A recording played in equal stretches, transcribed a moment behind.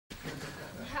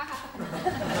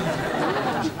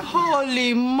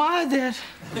Holy Mother.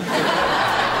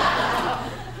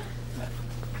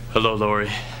 Hello, Lori.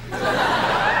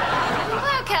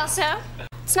 Hello, Kelso.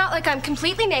 It's not like I'm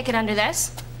completely naked under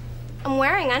this. I'm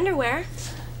wearing underwear.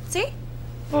 See?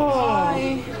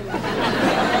 Hi.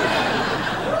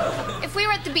 If we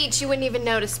were at the beach, you wouldn't even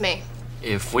notice me.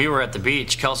 If we were at the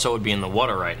beach, Kelso would be in the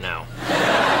water right now.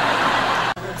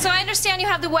 So I understand you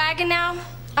have the wagon now.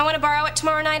 I want to borrow it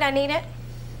tomorrow night. I need it.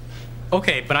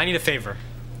 Okay, but I need a favor.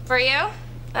 For you?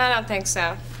 I don't think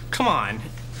so. Come on.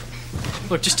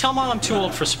 Look, just tell Mom I'm too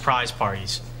old for surprise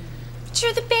parties. But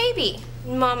you're the baby.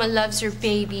 Mama loves her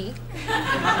baby.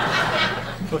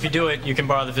 Well, if you do it, you can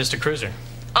borrow the Vista Cruiser.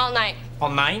 All night. All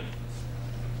night?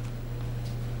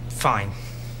 Fine.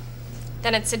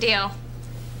 Then it's a deal.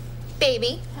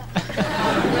 Baby.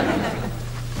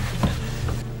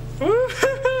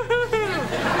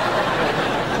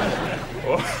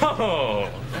 Whoa.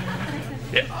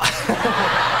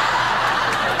 Yeah.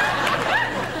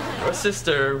 Your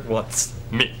sister wants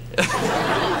me.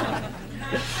 I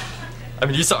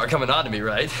mean, you saw her coming on to me,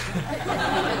 right?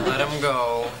 Let him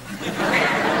go.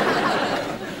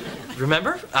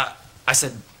 Remember? I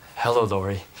said, hello,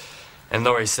 Lori. And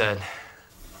Lori said,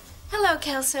 Hello,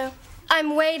 Kelso.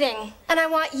 I'm waiting, and I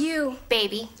want you,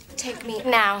 baby. Take me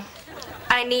now.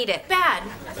 I need it. Bad.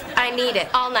 I need it.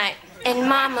 All night. And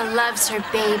Mama loves her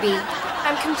baby.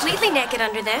 I'm completely naked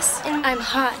under this, and I'm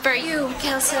hot for you,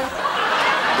 Kelso.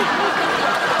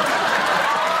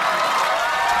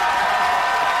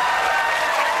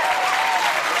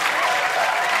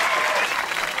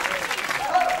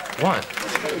 what?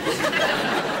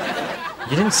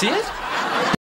 You didn't see it?